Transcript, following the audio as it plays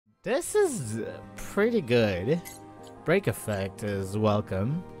This is pretty good. Break effect is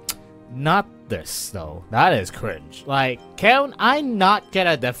welcome. Not this though. That is cringe. Like, can I not get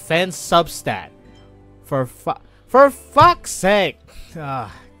a defense substat? For fuck's sake.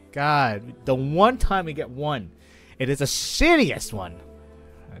 Ah, God. The one time we get one, it is the shittiest one.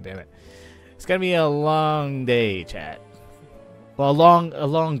 Oh, damn it. It's gonna be a long day, chat. Well, a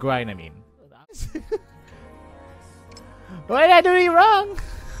long grind, I mean. What did I do wrong?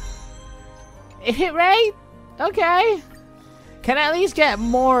 It hit right? Okay. Can I at least get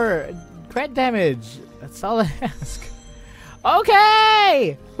more crit damage? That's all I ask.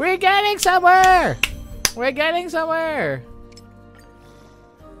 Okay! We're getting somewhere! We're getting somewhere!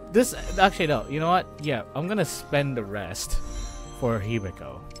 This, actually no, you know what? Yeah, I'm gonna spend the rest for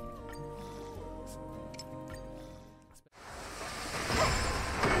Hibiko.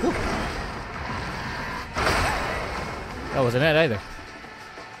 Whew. That wasn't it either.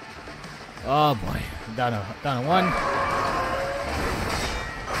 Oh boy, down a one.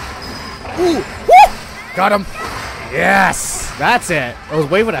 Ooh, woo! Got him. Yes, that's it. I was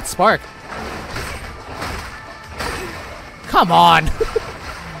waiting for that spark. Come on.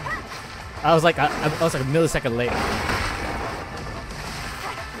 I was like a millisecond late.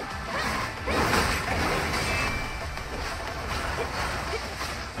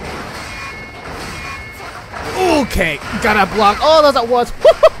 Okay, gotta block all those at once.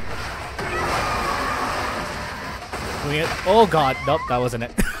 Oh god, nope, that wasn't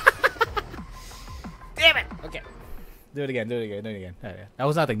it. Damn it! Okay. Do it again. Oh, yeah. That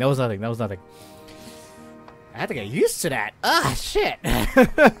was nothing. I had to get used to that. Ah, shit.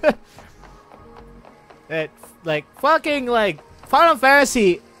 It, like, fucking, like, Final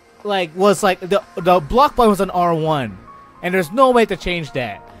Fantasy, like, was like, the block point was an R1. And there's no way to change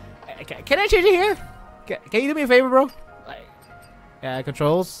that. Can I change it here? Can you do me a favor, bro? Like, yeah,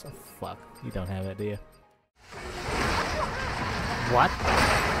 controls? Oh, fuck. You don't have it, do you? What?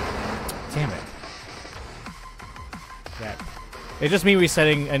 Damn it. Yeah. It's just me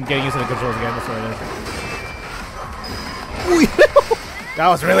resetting and getting used to the controls again. That's what it is. That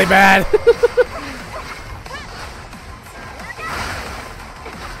was really bad.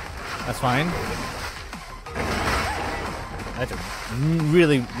 That's fine. I had to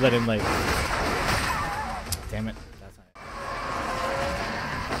really let him, like... Damn it. That's not it.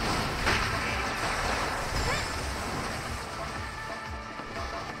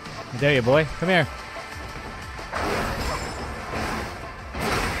 There you boy. Come here.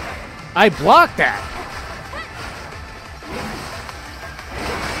 I blocked that.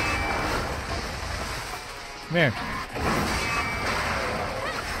 Come here.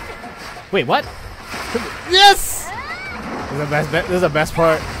 Wait, what? Yes! This is the best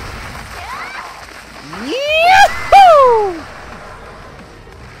part. Yahoo!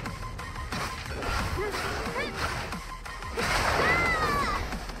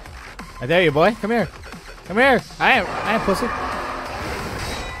 I dare you, boy. Come here. Come here. I am pussy.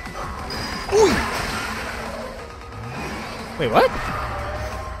 Ooh. Wait, what?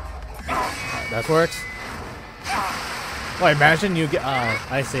 That works. Well, imagine you get. Oh,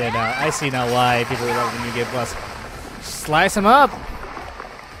 I see it now. I see now why people love when you get plus. Slice him up,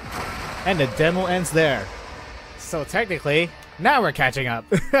 and the demo ends there. So technically, now we're catching up.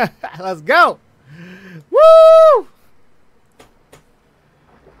 Let's go. Woo!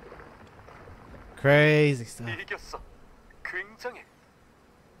 Crazy stuff.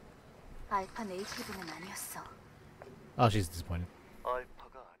 Oh, she's disappointed.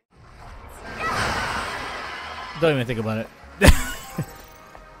 Don't even think about it.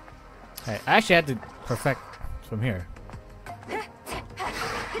 Hey, I actually had to perfect from here.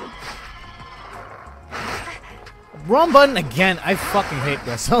 Wrong button again. I fucking hate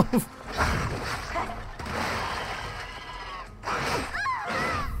myself.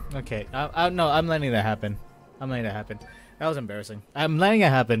 Okay, no, I'm letting that happen. That was embarrassing. I'm letting it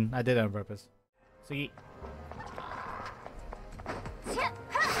happen. I did it on purpose. So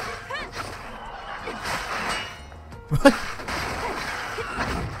what?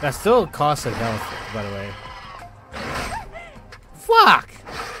 That still costs a health, by the way. Fuck!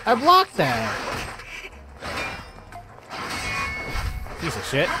 I blocked that. Piece of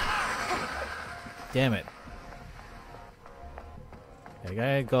shit. Damn it. I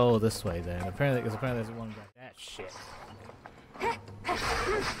gotta go this way then. Apparently there's one guy. That shit.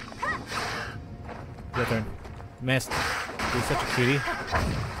 Your turn. Missed. You're such a cutie.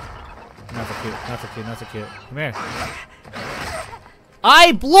 Not so cute. Come here.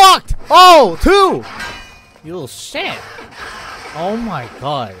 I blocked! Oh, two! You little shit. Oh my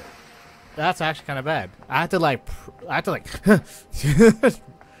god. That's actually kind of bad. I had to like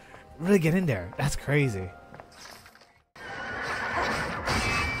really get in there. That's crazy.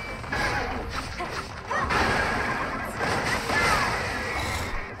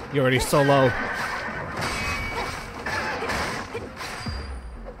 You're already so low.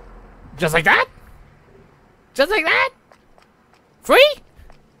 Just like that? Just like that? Free?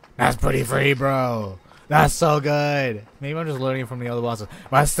 That's pretty free, bro. That's so good. Maybe I'm just learning from the other bosses.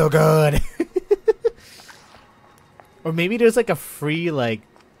 But that's still good. Or maybe there's like a free like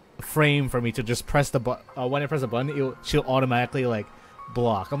frame for me to just press the button. When I press the button, she'll automatically like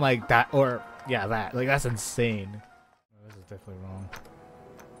block. I'm like that, or yeah, that. Like that's insane. Oh, this is definitely wrong.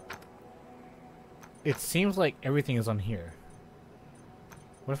 It seems like everything is on here.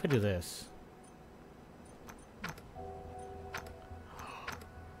 What if I do this?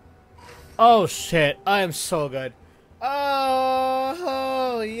 Oh shit! I am so good.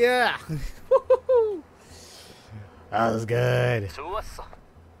 Oh yeah! That was good. 좋았어.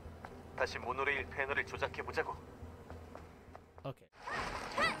 다시 모노레일 패널을 조작해 보자고. Okay.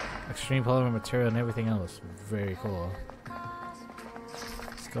 Extreme polymer material and everything else. Very cool.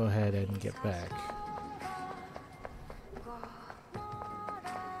 Let's go ahead and get back.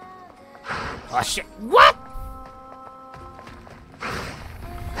 Oh shit! What?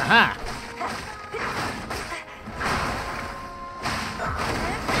 Aha!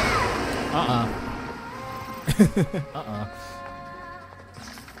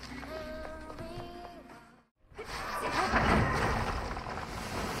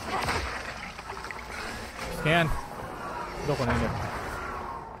 Scan.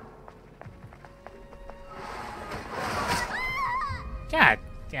 God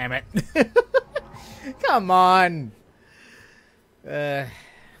damn it. Come on. Not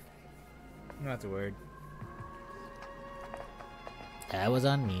the word. That was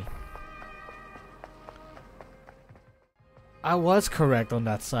on me. I was correct on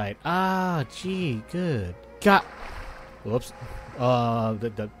that side. Ah, gee, good. Got. Whoops.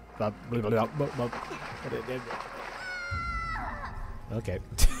 Okay.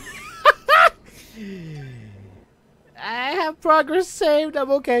 I have progress saved. I'm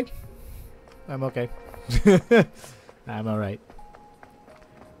okay. I'm okay. I'm alright.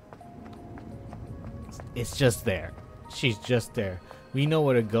 It's just there. She's just there. We know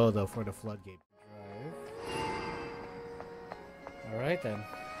where to go though for the floodgate. Alright then.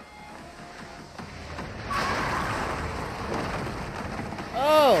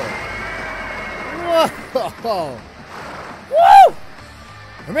 Oh! Whoa! Woo!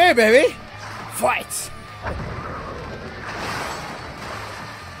 Come here, baby! Fight!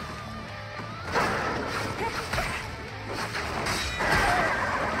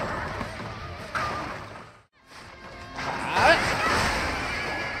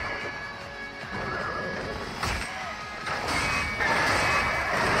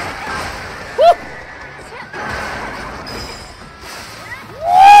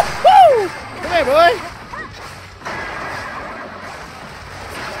 Boy.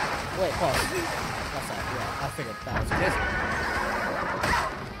 Wait, pause. That's not, yeah, I figured that was this.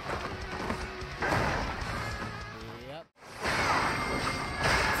 Yep.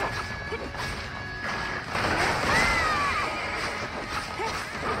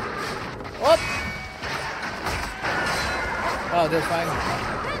 Whoop! Oh, they're fine.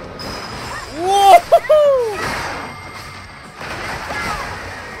 Whoa!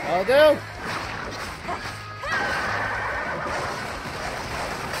 Oh, dude!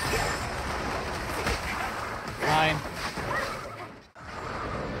 Fine.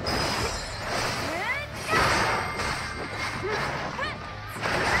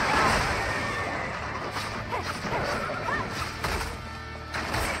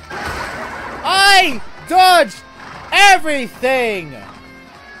 I dodged everything!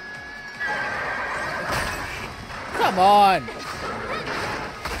 Come on!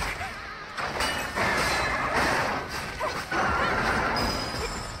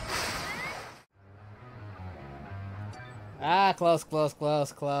 Ah, close.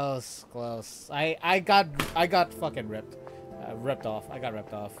 I got fucking ripped. Ripped off. I got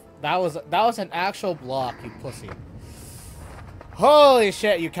ripped off. That was an actual block, you pussy. Holy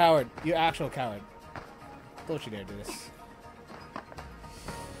shit, you coward. You actual coward. Don't you dare do this.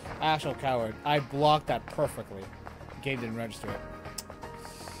 Actual coward. I blocked that perfectly. The game didn't register it.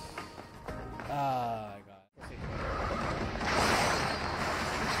 Ah, I got it.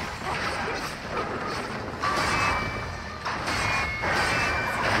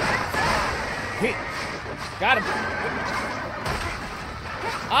 Hey, got him.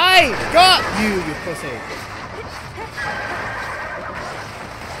 I got you, you pussy.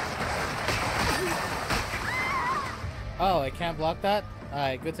 Oh, I can't block that?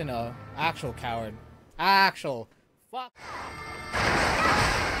 Alright, good to know. Actual coward. Actual. Fuck.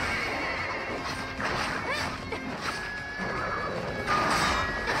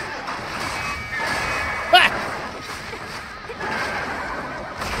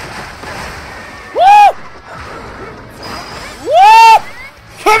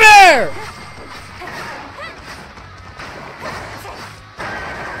 Come here!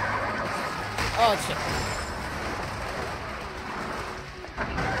 Oh shit.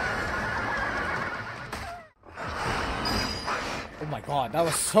 Oh my god, that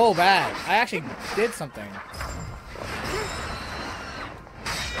was so bad. I actually did something.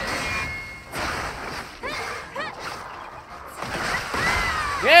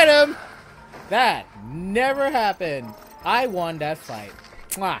 Get him! That never happened. I won that fight.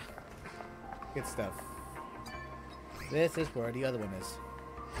 Mwah. Good stuff. This is where the other one is.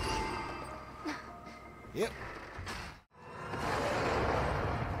 Yep.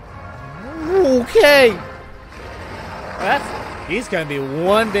 Okay. He's gonna be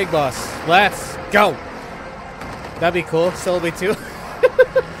one big boss. Let's go. That'd be cool. So will be two.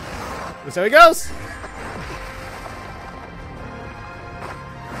 So he goes.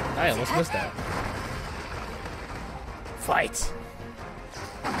 I almost missed that. Fight.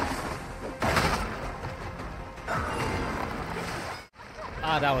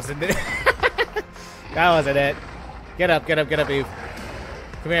 Ah, that wasn't it. That wasn't it. Get up, Eve.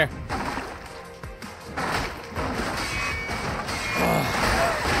 Come here. Oh,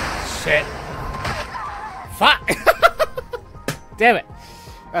 shit. Fuck. Damn it.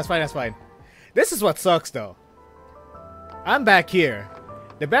 That's fine, that's fine. This is what sucks, though. I'm back here.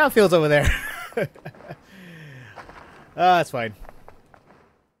 The battlefield's over there. That's fine.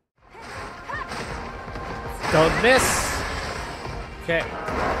 Don't miss. Okay.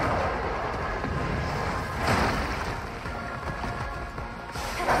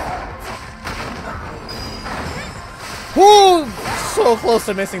 Whoo! So close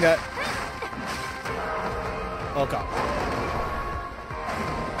to missing that. Oh god.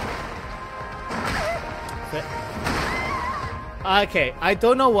 Okay, I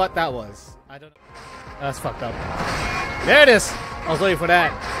don't know what that was. I don't know. That's fucked up. There it is! I was waiting for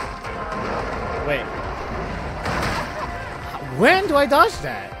that. Wait. When do I dodge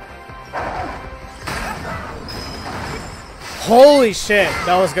that? Holy shit!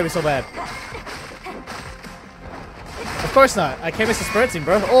 That was gonna be so bad. Of course not. I can't miss the sprinting,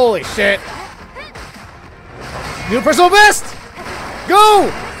 bro. Holy shit! New personal best!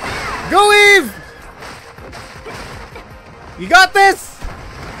 Go! Go, Eve! You got this!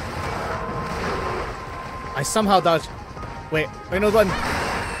 I somehow dodged. Wait, no button.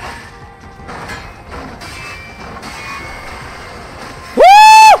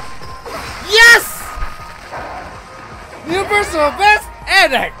 Woo! Yes! New personal best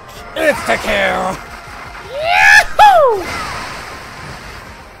and a insta-kill! Yahoo!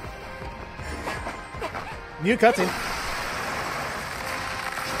 New cutscene.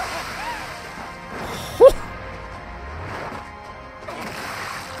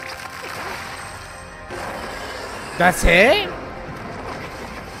 That's it?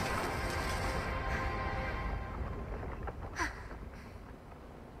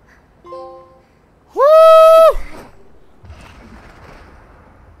 Woo!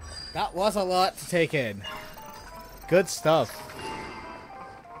 That was a lot to take in. Good stuff.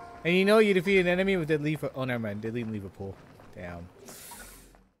 And you know you defeat an enemy with dead leave. Oh, never mind. They didn't leave a pool. Damn.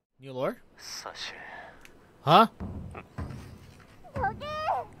 New lore? 사실 Huh?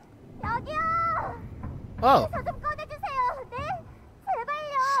 Oh.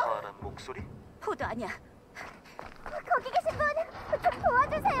 사람 목소리? 포도 아니야. 거기 계신 분, 좀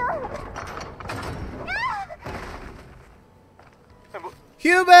도와주세요.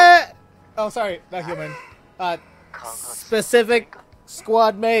 Human! Oh, sorry. Not human. Specific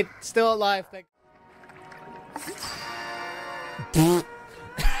squad mate. Still alive. Thank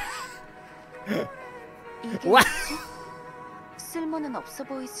What? 쓸모는 없어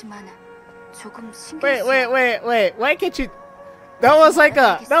보이지만 조금 신경 Wait. Why can't you? That was like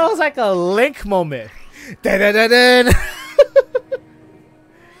a Link moment. Da-da-da-da.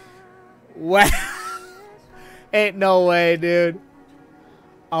 What? Ain't no way, dude.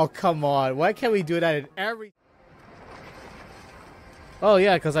 Oh, come on. Why can't we do that in every... Oh,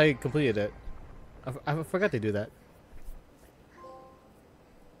 yeah, because I completed it. I forgot to do that.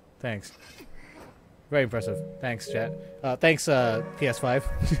 Thanks. Very impressive. Thanks, chat. Thanks, PS5.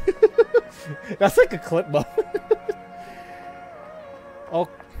 That's like a clip moment. Oh,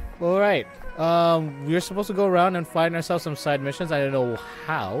 alright. We're supposed to go around and find ourselves some side missions. I don't know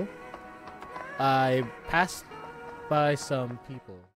how. I passed by some people.